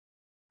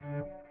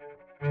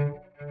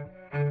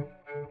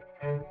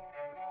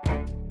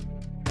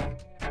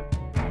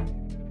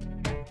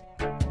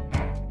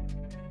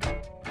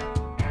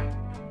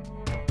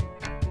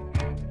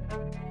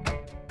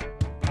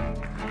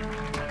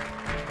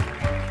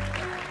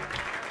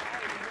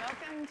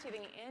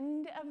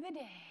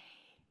day.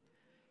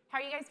 How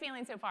are you guys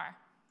feeling so far?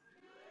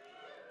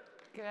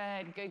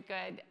 Good, good,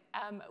 good.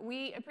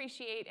 We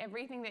appreciate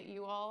everything that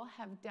you all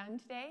have done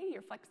today,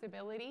 your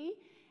flexibility,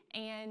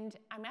 and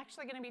I'm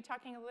actually going to be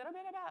talking a little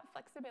bit about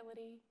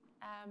flexibility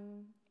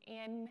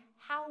and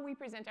how we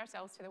present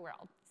ourselves to the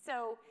world.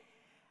 So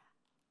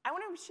I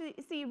want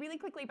to see really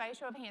quickly by a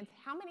show of hands,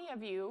 how many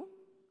of you,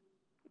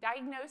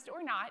 diagnosed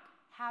or not,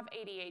 have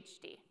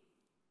ADHD?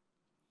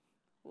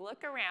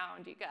 Look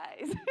around, you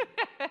guys.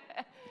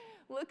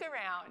 Look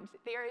around.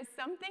 There is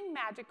something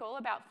magical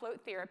about float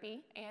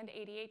therapy and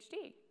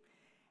ADHD.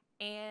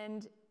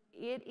 And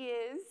it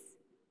is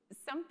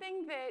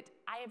something that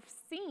I have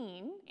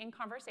seen in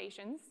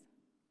conversations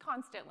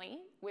constantly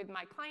with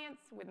my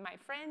clients, with my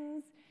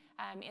friends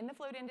in the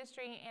float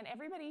industry, and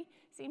everybody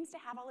seems to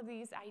have all of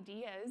these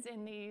ideas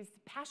and these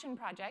passion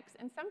projects,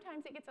 and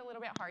sometimes it gets a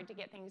little bit hard to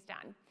get things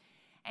done.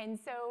 And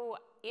so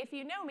if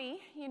you know me,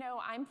 you know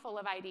I'm full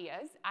of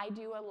ideas. I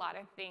do a lot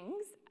of things.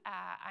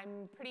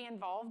 I'm pretty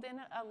involved in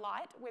a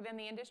lot within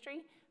the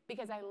industry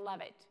because I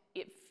love it.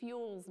 It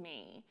fuels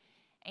me.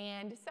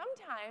 And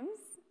sometimes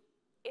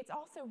it's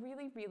also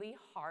really, really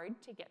hard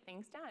to get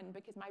things done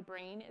because my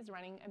brain is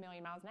running a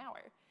million miles an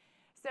hour.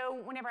 So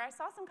whenever I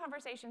saw some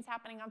conversations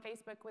happening on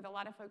Facebook with a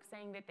lot of folks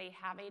saying that they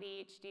have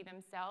ADHD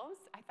themselves,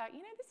 I thought, you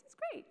know, this is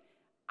great.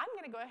 I'm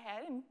going to go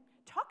ahead and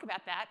talk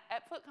about that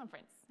at Float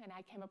Conference. And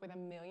I came up with a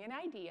million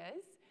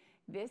ideas.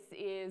 This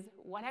is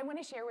what I want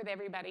to share with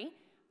everybody.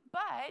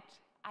 But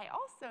I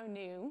also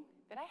knew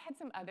that I had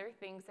some other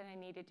things that I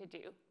needed to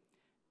do.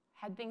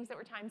 Had things that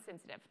were time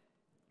sensitive.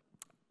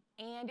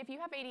 And if you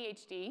have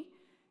ADHD,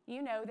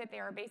 you know that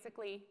there are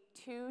basically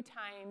 2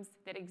 times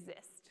that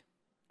exist,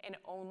 and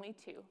only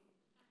 2.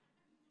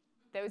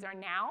 Those are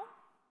now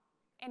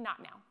and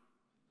not now.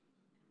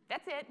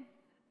 That's it.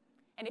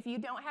 And if you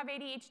don't have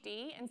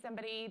ADHD and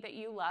somebody that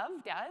you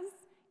love does,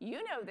 you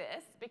know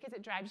this because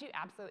it drives you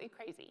absolutely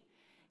crazy.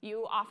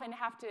 You often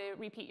have to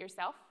repeat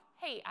yourself,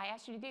 hey, I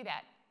asked you to do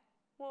that.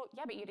 Well,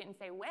 yeah, but you didn't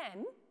say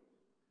when.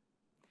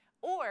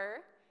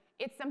 Or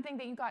it's something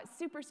that you got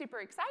super, super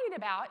excited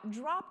about,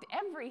 dropped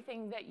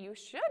everything that you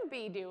should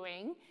be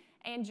doing,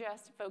 and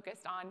just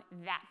focused on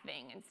that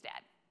thing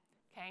instead,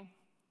 okay?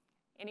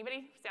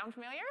 Anybody sound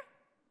familiar?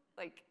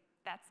 Like,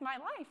 that's my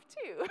life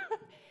too.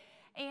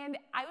 And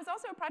I was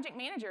also a project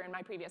manager in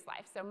my previous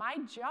life, so my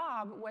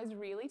job was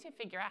really to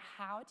figure out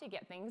how to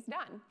get things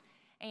done.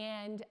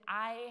 And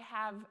I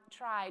have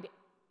tried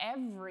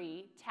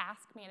every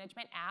task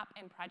management app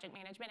and project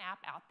management app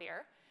out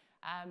there.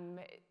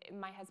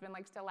 My husband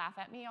likes to laugh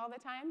at me all the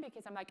time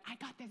because I'm like, I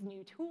got this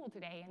new tool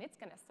today and it's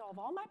going to solve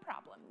all my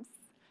problems.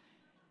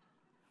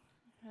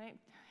 Right?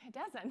 It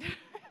doesn't.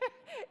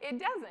 It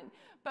doesn't.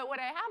 But what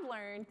I have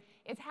learned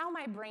is how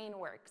my brain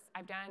works.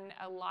 I've done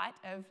a lot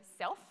of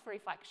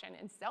self-reflection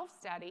and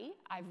self-study.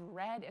 I've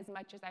read as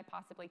much as I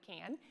possibly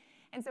can.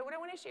 And so what I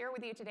want to share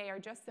with you today are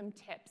just some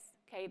tips.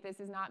 Okay? This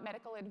is not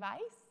medical advice.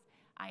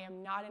 I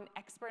am not an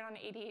expert on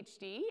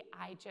ADHD.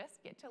 I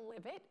just get to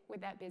live it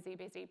with that busy,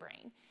 busy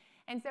brain.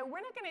 And so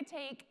we're not going to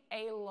take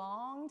a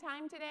long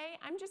time today.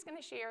 I'm just going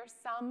to share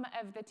some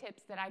of the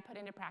tips that I put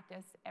into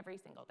practice every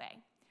single day.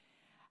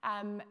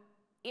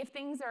 If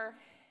things are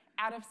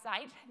out of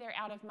sight, they're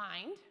out of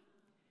mind.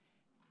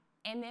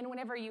 And then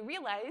whenever you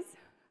realize,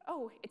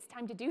 oh, it's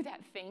time to do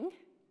that thing,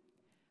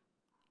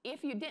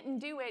 if you didn't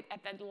do it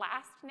at the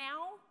last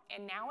now,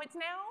 and now it's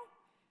now,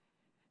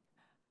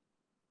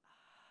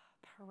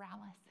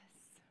 paralysis.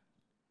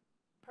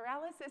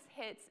 Paralysis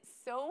hits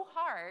so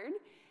hard,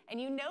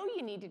 and you know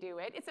you need to do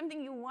it. It's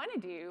something you want to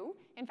do.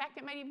 In fact,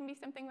 it might even be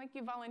something like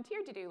you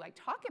volunteered to do, like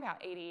talk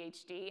about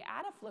ADHD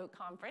at a float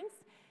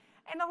conference.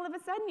 And all of a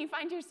sudden, you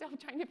find yourself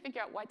trying to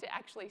figure out what to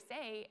actually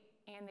say,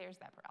 and there's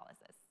that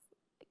paralysis.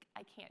 Like,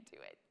 I can't do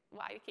it.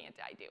 Why can't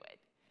I do it?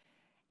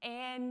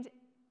 And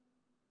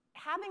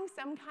having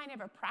some kind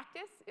of a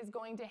practice is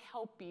going to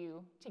help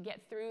you to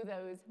get through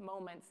those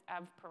moments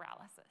of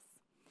paralysis.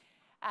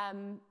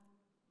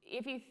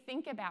 If you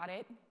think about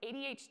it,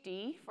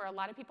 ADHD, for a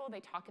lot of people,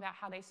 they talk about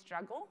how they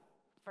struggle.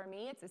 For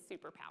me, it's a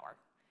superpower.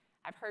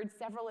 I've heard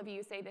several of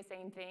you say the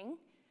same thing.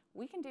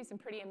 We can do some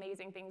pretty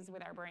amazing things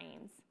with our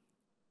brains,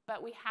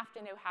 but we have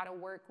to know how to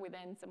work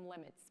within some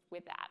limits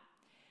with that.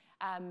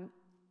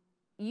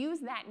 Use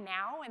that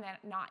now and that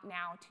not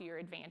now to your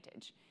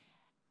advantage.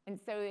 And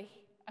so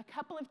a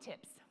couple of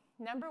tips.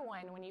 Number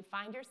 1, when you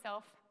find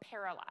yourself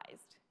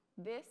paralyzed,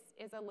 this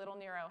is a little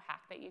neuro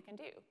hack that you can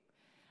do.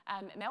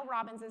 Mel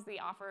Robbins is the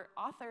author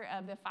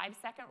of the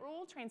 5-second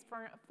rule,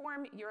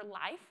 transform your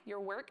life,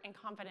 your work, and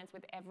confidence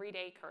with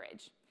everyday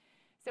courage.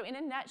 So in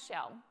a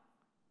nutshell,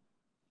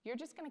 you're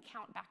just going to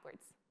count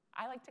backwards.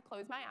 I like to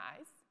close my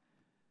eyes.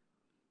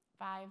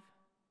 5,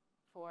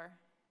 4,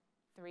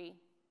 3,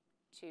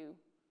 2,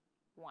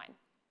 1.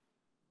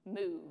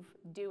 Move.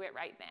 Do it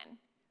right then.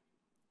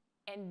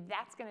 And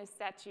that's going to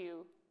set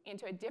you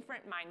into a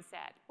different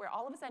mindset where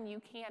all of a sudden you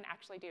can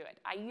actually do it.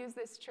 I use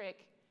this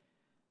trick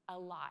a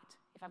lot.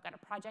 If I've got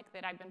a project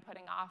that I've been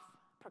putting off,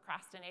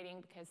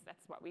 procrastinating, because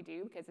that's what we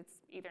do, because it's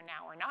either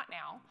now or not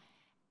now,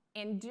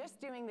 And just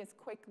doing this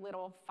quick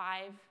little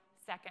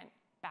 5-second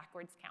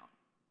backwards count,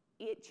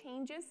 it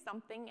changes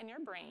something in your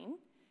brain,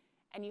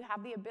 and you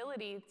have the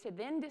ability to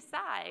then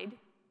decide,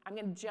 I'm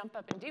going to jump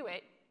up and do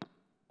it,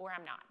 or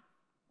I'm not.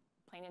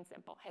 Plain and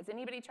simple. Has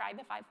anybody tried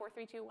the 5, 4,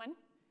 3, 2, 1?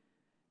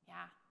 Yeah,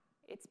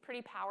 it's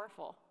pretty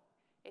powerful.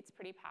 It's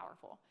pretty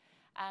powerful.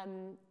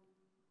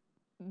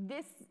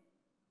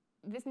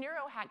 This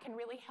neuro hack can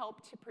really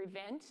help to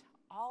prevent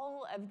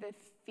all of the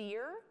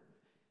fear,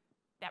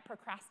 that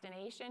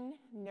procrastination,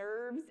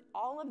 nerves,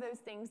 all of those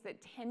things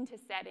that tend to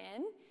set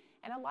in.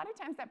 And a lot of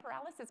times that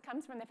paralysis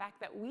comes from the fact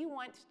that we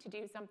want to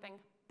do something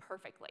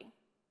perfectly.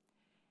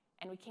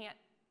 And we can't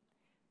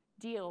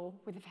deal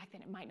with the fact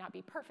that it might not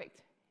be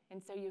perfect.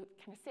 And so you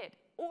kind of sit.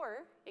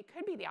 Or it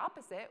could be the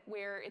opposite,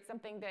 where it's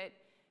something that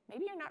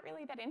maybe you're not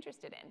really that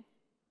interested in.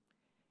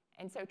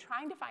 And so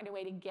trying to find a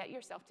way to get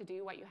yourself to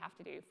do what you have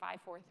to do. 5,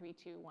 4, 3,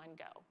 2, 1,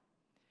 go.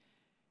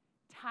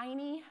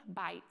 Tiny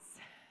bites.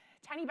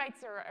 Tiny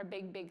bites are a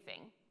big, big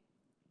thing.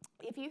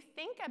 If you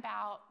think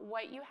about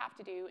what you have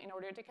to do in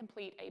order to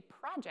complete a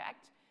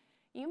project,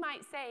 you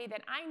might say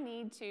that I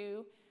need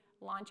to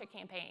launch a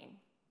campaign.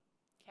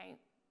 Okay,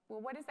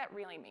 well, what does that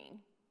really mean?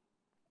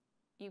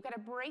 You've got to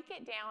break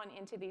it down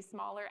into these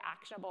smaller,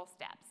 actionable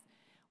steps.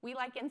 We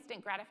like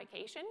instant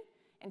gratification,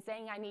 and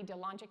saying I need to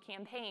launch a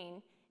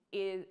campaign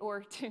is,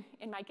 or to,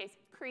 in my case,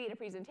 create a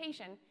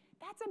presentation,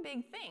 that's a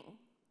big thing.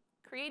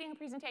 Creating a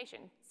presentation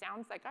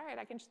sounds like, all right,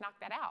 I can just knock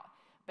that out.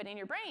 But in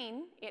your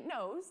brain, it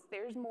knows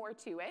there's more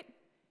to it.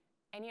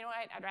 And you know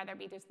what? I'd rather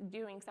be just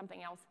doing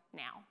something else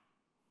now.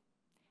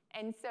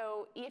 And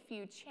so if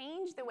you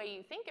change the way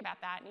you think about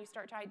that and you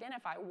start to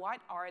identify what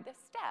are the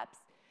steps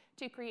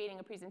to creating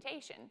a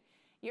presentation,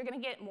 you're going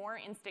to get more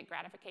instant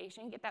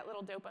gratification, get that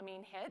little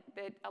dopamine hit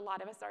that a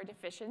lot of us are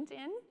deficient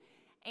in.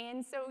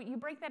 And so you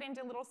break that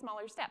into little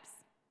smaller steps.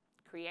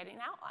 Create an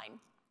outline,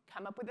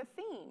 come up with a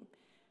theme,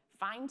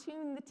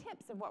 fine-tune the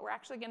tips of what we're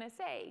actually going to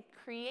say,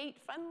 create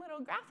fun little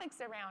graphics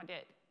around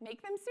it,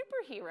 make them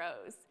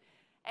superheroes,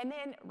 and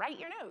then write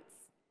your notes.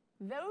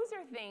 Those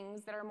are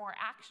things that are more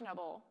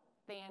actionable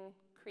than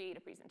create a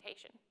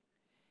presentation.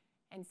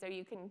 And so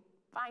you can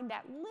find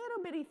that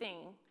little bitty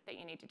thing that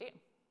you need to do.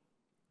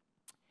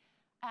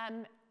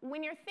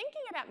 When you're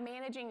thinking about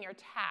managing your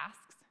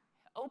tasks,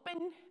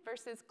 open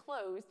versus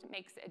closed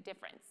makes a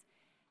difference.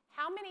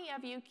 How many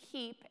of you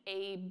keep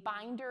a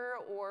binder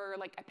or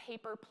like a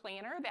paper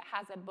planner that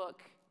has a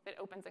book that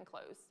opens and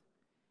closes?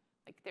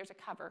 Like there's a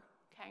cover,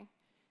 okay?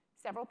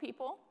 Several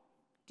people.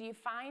 Do you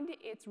find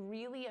it's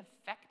really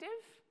effective?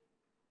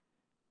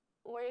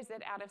 Or is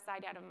it out of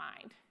sight, out of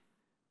mind?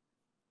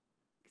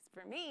 Because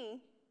for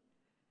me,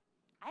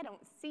 I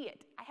don't see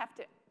it. I have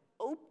to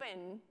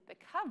open the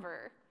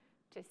cover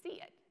to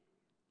see it.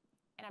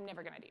 And I'm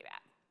never going to do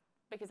that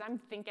because I'm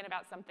thinking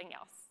about something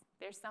else.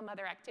 There's some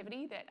other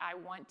activity that I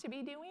want to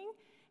be doing,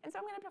 and so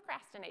I'm going to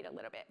procrastinate a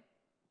little bit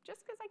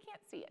just because I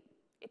can't see it.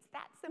 It's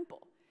that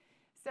simple.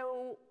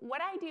 So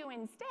what I do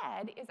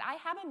instead is I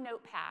have a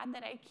notepad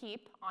that I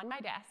keep on my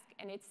desk,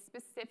 and it's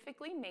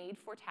specifically made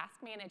for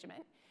task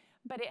management,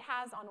 but it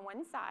has on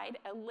one side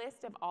a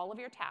list of all of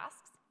your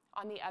tasks.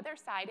 On the other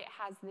side, it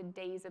has the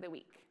days of the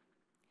week.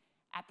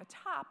 At the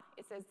top,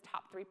 it says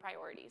top 3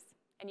 priorities.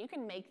 And you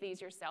can make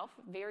these yourself.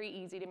 Very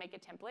easy to make a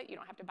template. You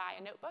don't have to buy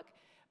a notebook.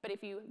 But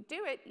if you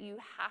do it, you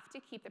have to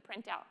keep the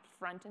printout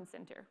front and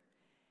center.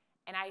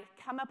 And I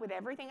come up with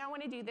everything I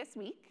want to do this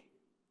week.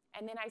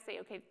 And then I say,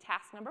 okay,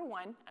 task number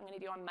 1, I'm going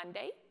to do on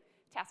Monday.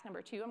 Task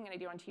number 2, I'm going to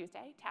do on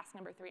Tuesday. Task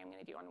number 3, I'm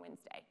going to do on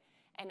Wednesday.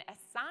 And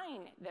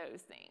assign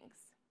those things.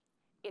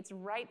 It's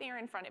right there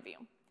in front of you.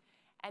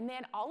 And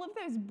then all of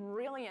those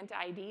brilliant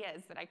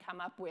ideas that I come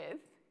up with,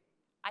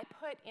 I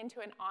put into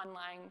an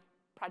online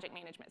project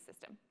management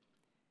system.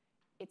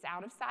 It's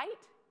out of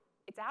sight.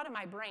 It's out of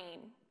my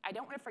brain. I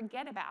don't want to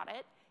forget about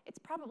it. It's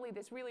probably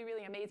this really,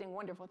 really amazing,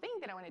 wonderful thing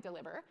that I want to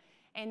deliver.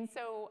 And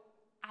so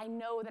I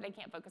know that I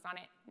can't focus on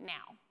it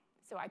now.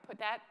 So I put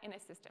that in a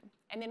system.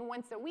 And then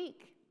once a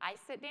week, I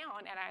sit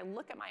down and I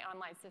look at my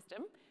online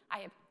system. I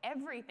have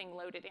everything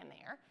loaded in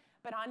there.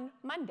 But on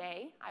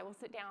Monday, I will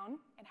sit down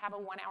and have a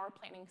 1-hour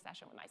planning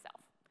session with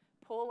myself.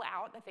 Pull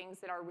out the things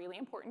that are really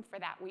important for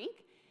that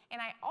week. And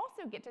I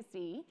also get to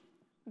see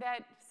that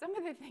some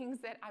of the things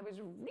that I was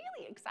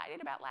really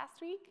excited about last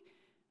week,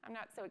 I'm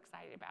not so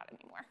excited about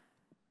anymore.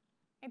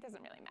 It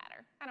doesn't really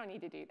matter. I don't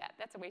need to do that.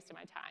 That's a waste of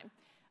my time.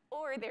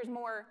 Or there's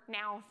more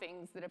now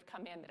things that have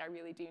come in that I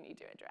really do need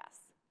to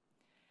address.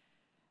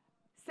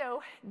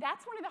 So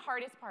that's one of the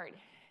hardest part,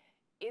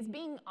 is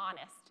being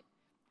honest.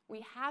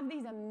 We have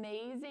these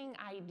amazing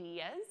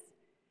ideas,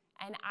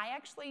 and I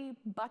actually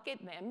bucket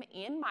them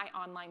in my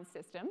online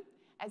system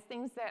as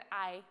things that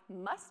I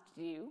must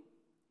do,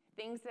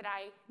 things that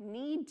I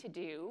need to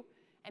do,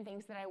 and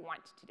things that I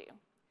want to do.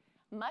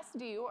 Must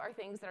do are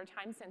things that are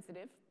time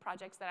sensitive,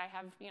 projects that I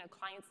have,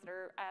 clients that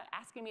are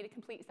asking me to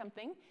complete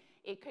something.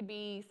 It could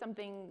be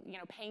something,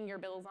 paying your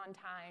bills on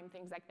time,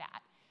 things like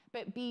that.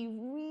 But be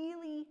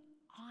really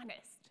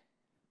honest.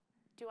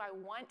 Do I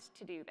want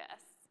to do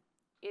this?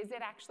 Is it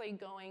actually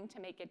going to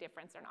make a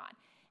difference or not?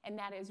 And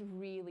that is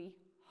really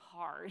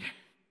hard.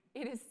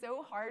 It is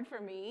so hard for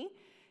me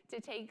to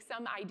take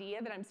some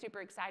idea that I'm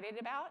super excited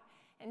about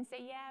and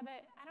say, yeah,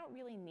 but I don't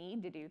really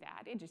need to do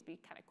that. It'd just be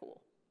kind of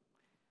cool.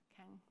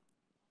 Okay?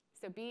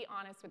 So be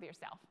honest with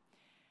yourself.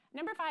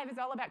 Number 5 is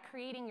all about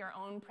creating your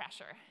own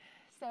pressure.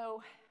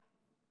 So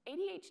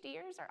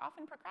ADHDers are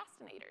often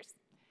procrastinators,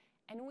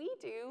 and we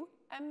do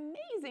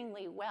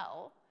amazingly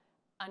well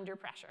under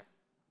pressure.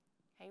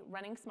 Okay?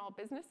 Running small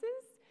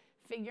businesses,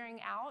 figuring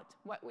out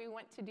what we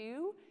want to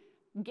do,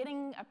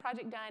 getting a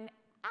project done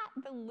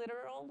at the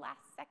literal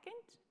last second.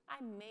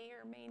 I may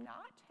or may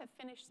not have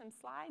finished some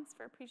slides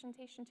for a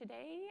presentation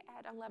today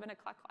at 11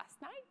 o'clock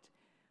last night.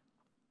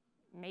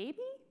 Maybe,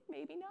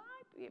 maybe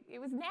not. It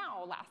was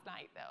now last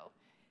night, though.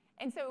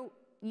 And so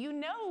you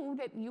know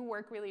that you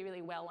work really,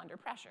 really well under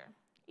pressure.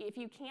 If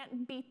you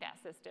can't beat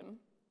that system,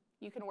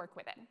 you can work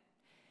with it.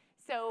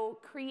 So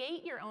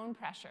create your own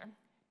pressure.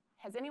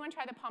 Has anyone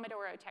tried the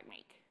Pomodoro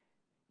technique?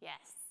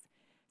 Yes.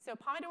 So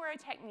Pomodoro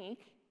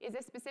technique is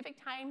a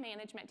specific time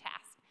management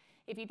task.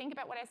 If you think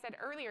about what I said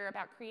earlier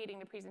about creating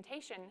the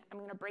presentation, I'm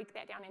going to break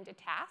that down into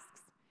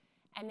tasks,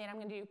 and then I'm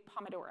going to do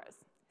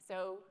Pomodoros.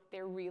 So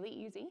they're really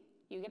easy.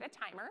 You get a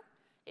timer.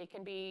 It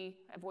can be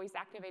a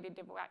voice-activated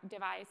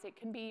device. It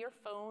can be your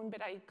phone,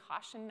 but I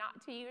caution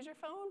not to use your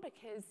phone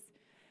because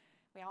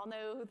we all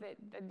know that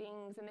the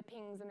dings and the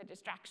pings and the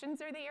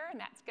distractions are there, and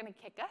that's going to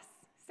kick us.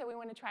 So we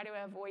want to try to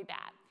avoid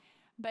that.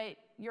 But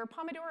your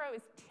Pomodoro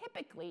is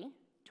typically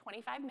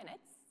 25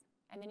 minutes,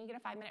 and then you get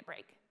a 5-minute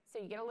break. So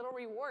you get a little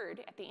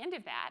reward at the end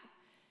of that.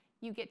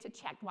 You get to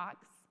check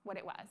box what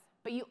it was.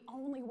 But you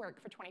only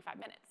work for 25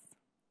 minutes.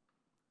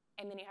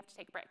 And then you have to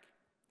take a break.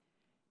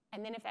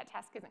 And then if that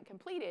task isn't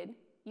completed,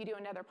 you do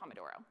another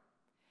Pomodoro.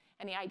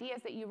 And the idea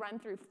is that you run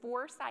through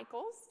 4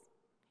 cycles,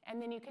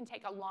 and then you can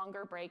take a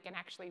longer break and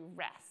actually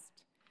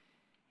rest.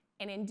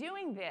 And in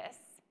doing this,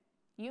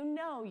 you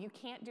know you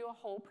can't do a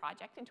whole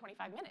project in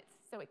 25 minutes.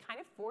 So it kind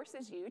of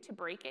forces you to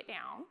break it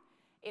down.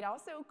 It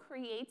also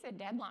creates a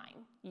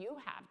deadline. You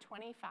have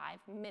 25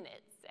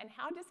 minutes. And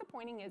how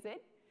disappointing is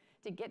it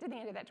to get to the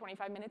end of that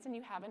 25 minutes and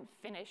you haven't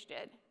finished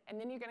it?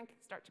 And then you're going to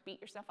start to beat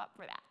yourself up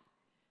for that.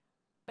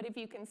 But if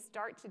you can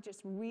start to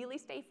just really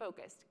stay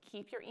focused,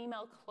 keep your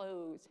email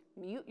closed,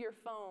 mute your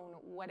phone,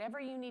 whatever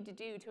you need to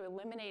do to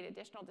eliminate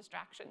additional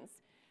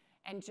distractions,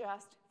 and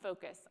just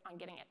focus on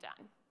getting it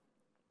done.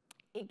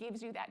 It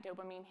gives you that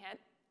dopamine hit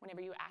whenever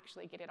you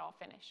actually get it all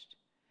finished.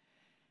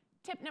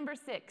 Tip number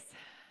 6.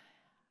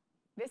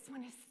 This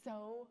one is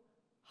so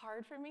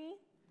hard for me,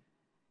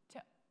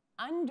 to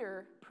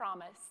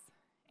under-promise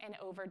and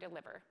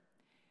over-deliver.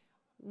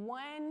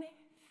 One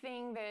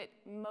thing that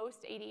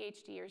most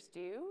ADHDers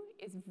do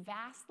is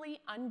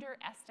vastly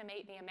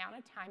underestimate the amount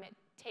of time it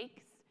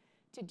takes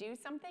to do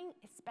something,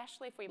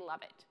 especially if we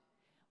love it.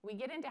 We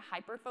get into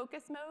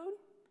hyper-focus mode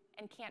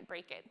and can't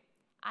break it.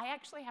 I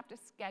actually have to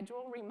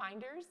schedule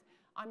reminders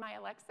on my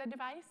Alexa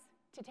device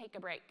to take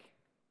a break,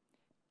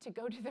 to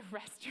go to the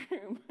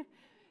restroom,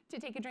 to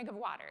take a drink of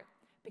water,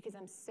 because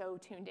I'm so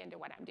tuned into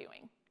what I'm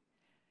doing.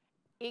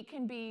 It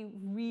can be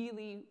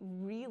really,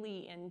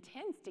 really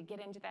intense to get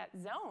into that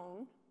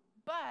zone,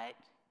 but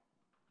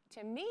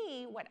to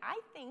me, what I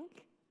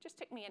think just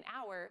took me an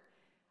hour,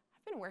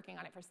 I've been working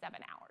on it for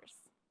 7 hours.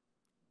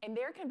 And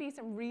there can be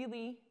some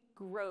really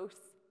gross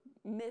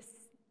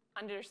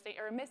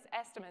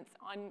misestimates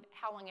on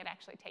how long it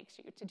actually takes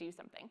you to do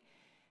something.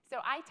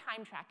 So I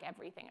time track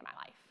everything in my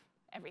life,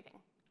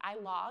 everything. I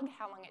log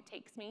how long it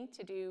takes me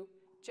to do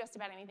just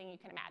about anything you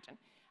can imagine.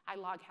 I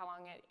log how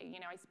long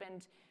I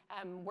spend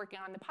working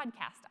on the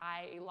podcast.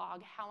 I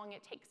log how long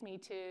it takes me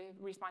to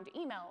respond to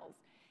emails.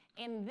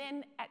 And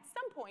then at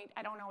some point,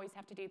 I don't always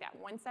have to do that.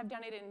 Once I've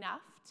done it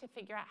enough to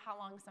figure out how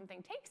long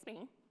something takes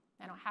me,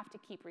 I don't have to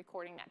keep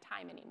recording that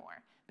time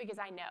anymore because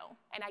I know.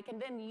 And I can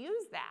then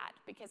use that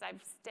because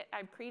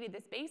I've created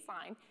this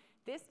baseline.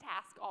 This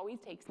task always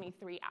takes me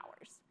 3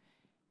 hours.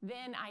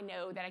 Then I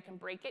know that I can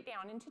break it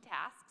down into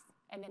tasks,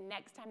 and the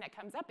next time that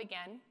comes up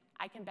again,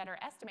 I can better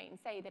estimate and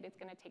say that it's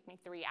going to take me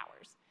 3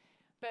 hours.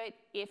 But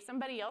if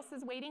somebody else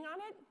is waiting on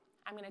it,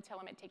 I'm going to tell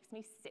them it takes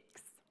me 6.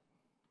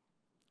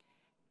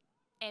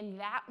 And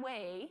that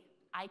way,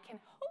 I can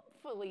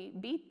hopefully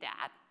beat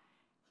that.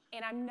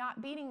 And I'm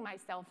not beating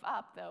myself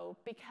up, though,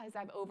 because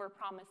I've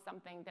overpromised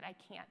something that I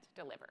can't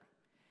deliver.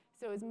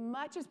 So as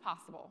much as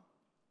possible,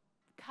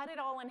 cut it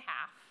all in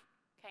half,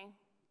 okay?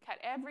 Cut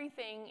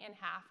everything in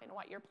half in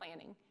what you're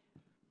planning.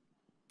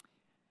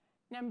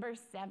 Number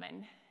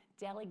 7,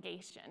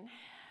 delegation.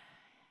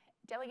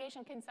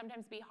 Delegation can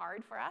sometimes be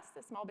hard for us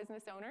as small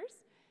business owners.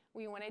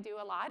 We want to do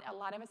a lot. A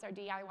lot of us are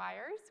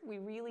DIYers. We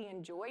really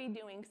enjoy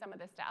doing some of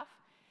the stuff.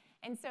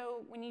 And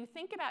so when you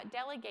think about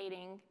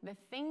delegating, the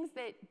things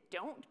that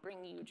don't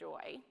bring you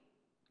joy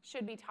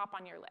should be top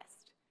on your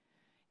list.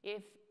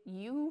 If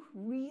you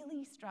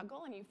really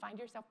struggle and you find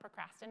yourself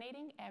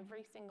procrastinating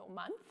every single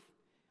month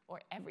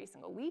or every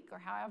single week or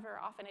however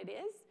often it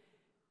is,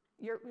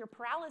 your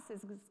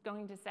paralysis is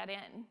going to set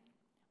in.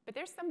 But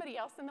there's somebody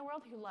else in the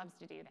world who loves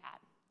to do that.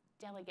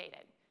 Delegate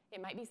it.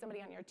 It might be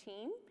somebody on your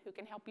team who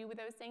can help you with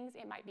those things.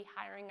 It might be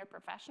hiring a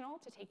professional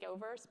to take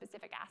over a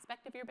specific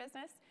aspect of your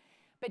business.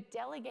 But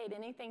delegate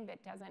anything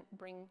that doesn't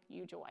bring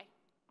you joy.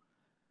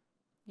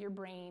 Your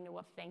brain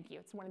will thank you.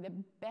 It's one of the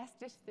best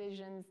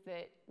decisions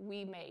that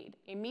we made.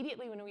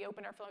 Immediately when we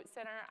opened our float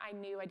center, I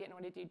knew I didn't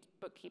want to do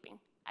bookkeeping.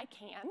 I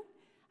can.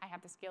 I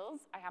have the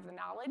skills. I have the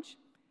knowledge.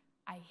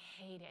 I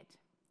hate it.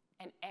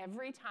 And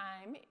every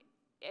time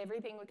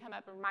everything would come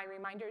up, or my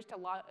reminders to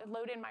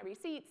load in my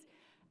receipts,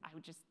 I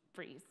would just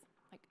freeze.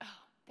 Like, oh,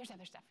 there's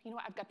other stuff. You know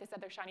what? I've got this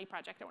other shiny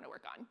project I want to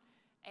work on.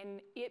 And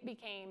it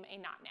became a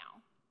not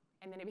now.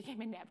 And then it became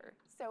a never.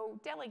 So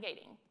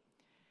delegating.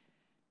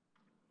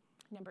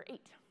 Number 8,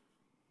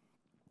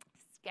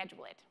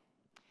 schedule it.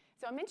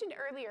 So I mentioned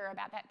earlier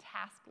about that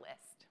task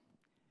list.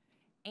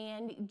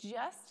 And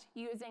just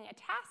using a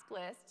task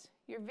list,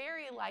 you're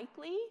very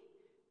likely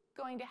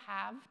going to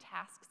have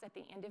tasks at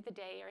the end of the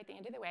day or at the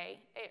end of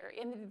the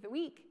end of the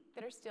week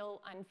that are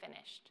still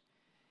unfinished.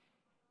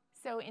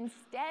 So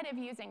instead of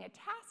using a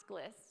task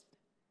list,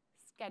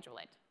 schedule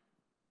it.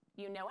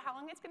 You know how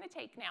long it's going to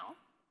take now.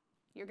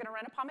 You're going to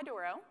run a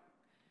Pomodoro,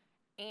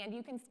 and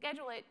you can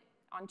schedule it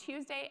on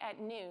Tuesday at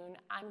noon.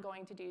 I'm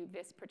going to do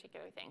this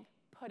particular thing.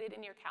 Put it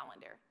in your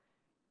calendar.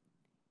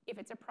 If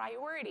it's a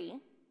priority,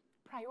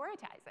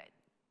 prioritize it.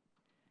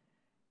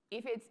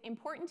 If it's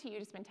important to you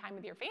to spend time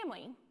with your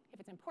family, if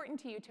it's important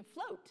to you to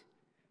float,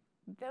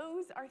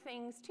 those are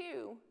things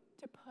too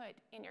to put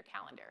in your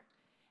calendar.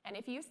 And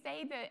if you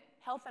say that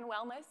health and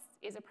wellness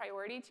is a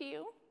priority to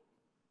you,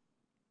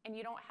 and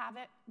you don't have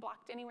it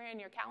blocked anywhere in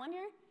your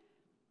calendar,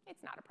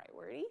 it's not a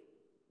priority.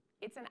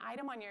 It's an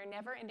item on your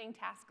never-ending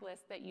task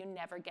list that you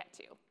never get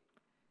to.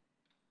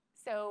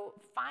 So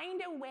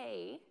find a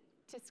way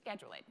to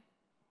schedule it.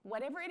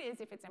 Whatever it is,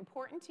 if it's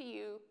important to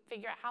you,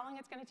 figure out how long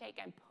it's going to take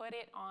and put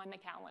it on the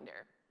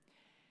calendar.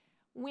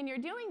 When you're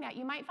doing that,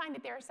 you might find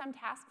that there are some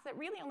tasks that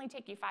really only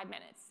take you 5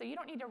 minutes. So you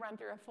don't need to run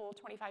through a full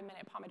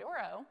 25-minute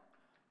Pomodoro,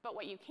 but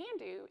what you can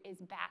do is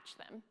batch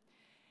them.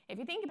 If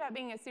you think about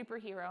being a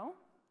superhero,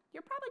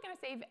 you're probably going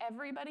to save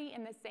everybody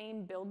in the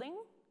same building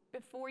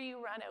before you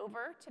run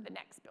over to the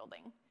next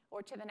building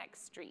or to the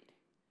next street,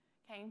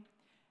 okay?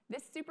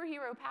 This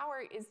superhero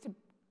power is to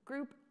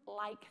group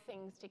like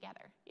things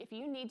together. If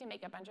you need to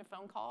make a bunch of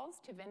phone calls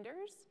to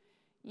vendors,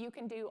 you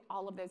can do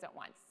all of those at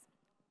once,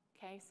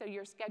 okay? So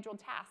your scheduled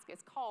task is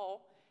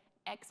call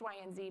X, Y,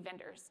 and Z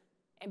vendors.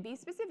 And be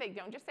specific.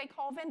 Don't just say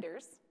call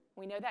vendors.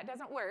 We know that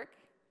doesn't work.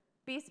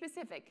 Be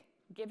specific.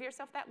 Give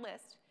yourself that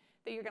list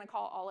that you're going to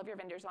call all of your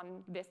vendors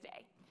on this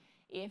day.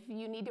 If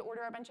you need to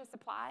order a bunch of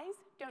supplies,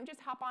 don't just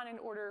hop on and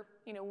order,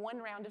 one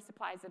round of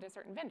supplies at a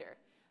certain vendor.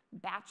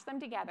 Batch them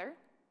together,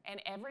 and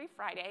every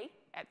Friday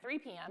at 3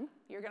 p.m.,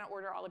 you're going to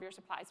order all of your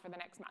supplies for the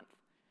next month,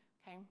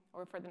 okay?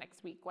 Or for the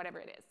next week, whatever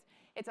it is.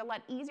 It's a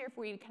lot easier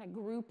for you to kind of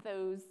group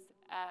those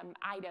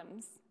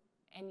items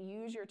and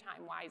use your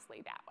time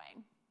wisely that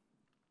way.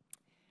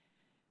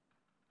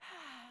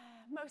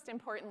 Most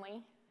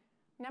importantly,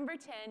 number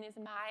 10 is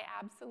my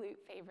absolute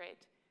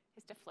favorite,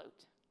 is to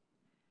float.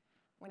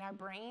 When our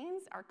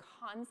brains are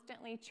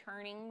constantly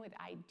churning with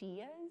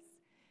ideas,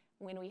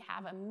 when we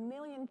have a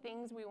million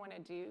things we want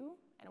to do,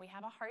 and we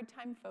have a hard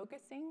time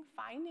focusing,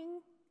 finding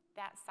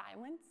that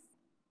silence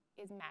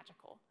is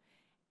magical.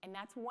 And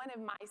that's one of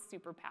my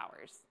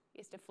superpowers,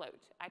 is to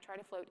float. I try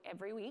to float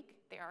every week.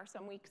 There are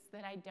some weeks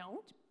that I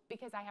don't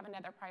because I have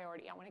another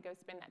priority. I want to go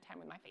spend that time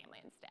with my family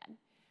instead.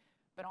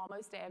 But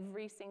almost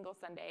every single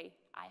Sunday,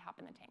 I hop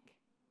in the tank.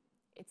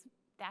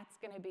 That's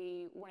going to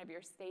be one of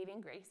your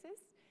saving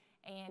graces.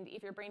 And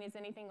if your brain is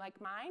anything like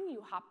mine,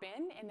 you hop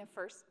in, and the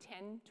first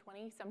 10,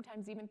 20,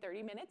 sometimes even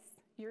 30 minutes,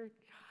 you're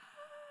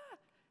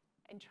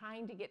and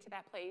trying to get to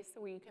that place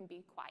where you can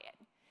be quiet.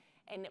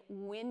 And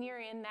when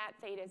you're in that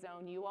theta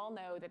zone, you all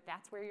know that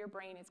that's where your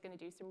brain is going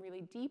to do some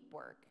really deep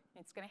work.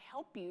 It's going to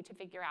help you to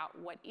figure out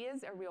what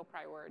is a real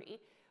priority,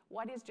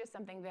 what is just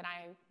something that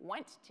I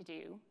want to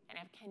do, and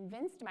I've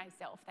convinced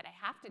myself that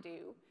I have to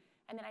do,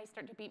 and then I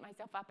start to beat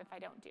myself up if I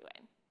don't do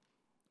it.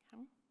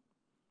 Okay?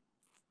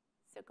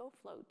 So go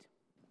float.